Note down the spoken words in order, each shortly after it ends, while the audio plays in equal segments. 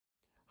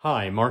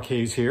Hi, Mark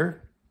Hayes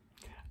here.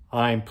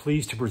 I'm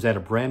pleased to present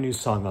a brand new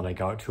song that I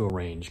got to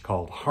arrange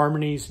called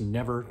Harmony's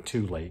Never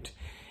Too Late.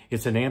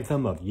 It's an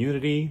anthem of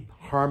unity,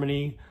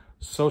 harmony,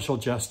 social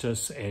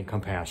justice, and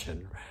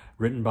compassion,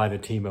 written by the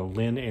team of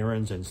Lynn,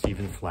 Ahrens, and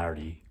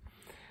Flaherty.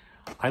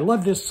 I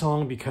love this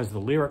song because the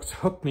lyrics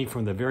hooked me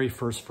from the very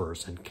first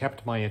verse and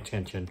kept my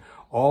attention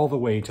all the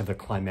way to the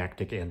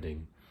climactic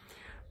ending.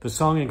 The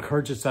song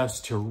encourages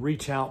us to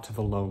reach out to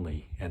the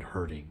lonely and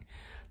hurting,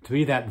 to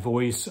be that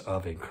voice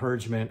of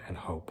encouragement and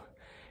hope.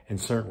 And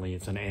certainly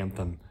it's an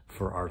anthem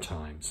for our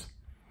times.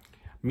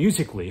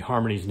 Musically,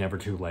 Harmony's Never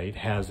Too Late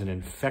has an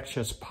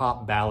infectious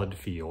pop ballad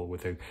feel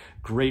with a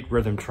great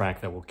rhythm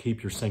track that will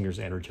keep your singers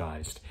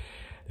energized.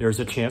 There's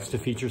a chance to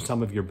feature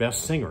some of your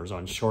best singers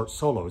on short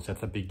solos at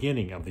the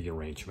beginning of the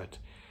arrangement.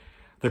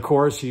 The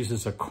chorus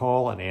uses a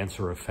call and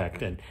answer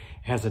effect and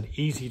has an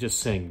easy to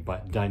sing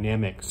but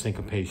dynamic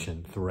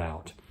syncopation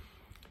throughout.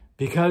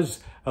 Because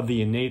of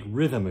the innate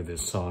rhythm of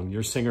this song,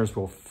 your singers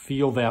will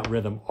feel that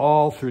rhythm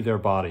all through their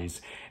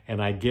bodies,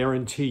 and I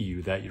guarantee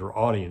you that your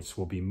audience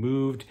will be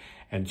moved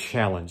and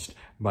challenged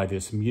by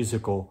this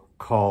musical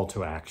call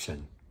to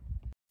action.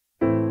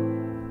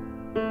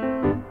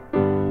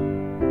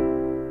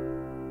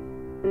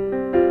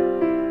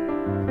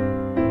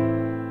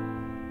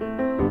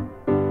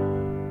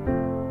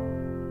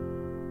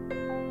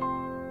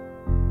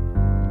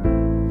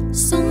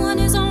 Someone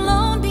is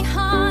alone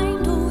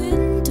behind a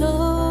window.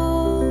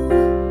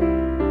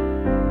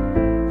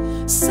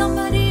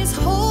 Somebody is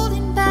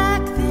holding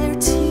back their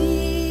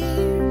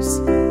tears.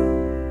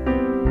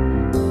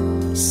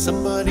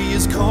 Somebody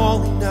is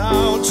calling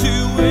out to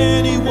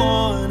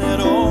anyone at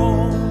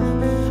all.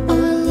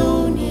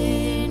 Alone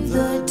in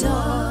the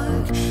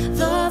dark,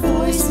 the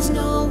voices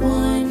no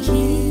one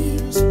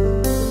hears.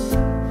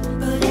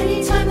 But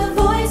anytime a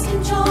voice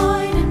can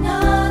join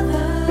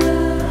another,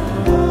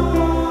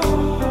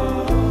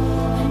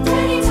 and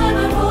anytime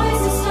our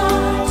voices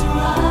start to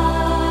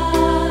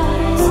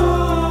rise,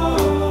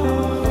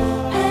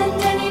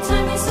 and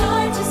anytime we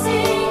start to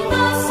sing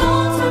the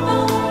songs we're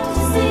born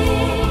to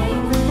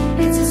sing,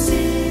 it's a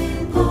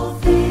simple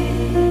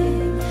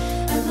thing,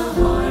 and the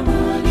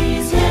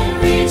harmonies can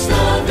reach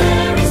the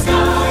very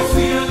skies.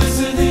 We are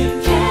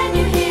listening, Can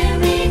you hear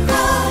me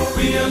cry?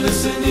 we are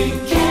listening,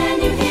 Can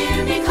you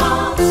hear me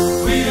call?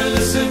 we are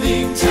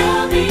listening.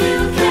 Tell me you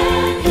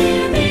can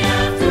hear me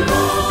after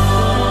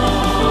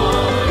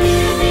all.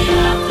 Hear me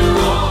after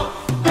all.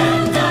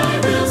 And I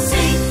will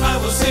sing, I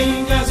will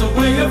sing as a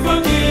way of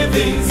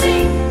forgiving.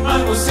 sing,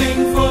 I will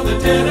sing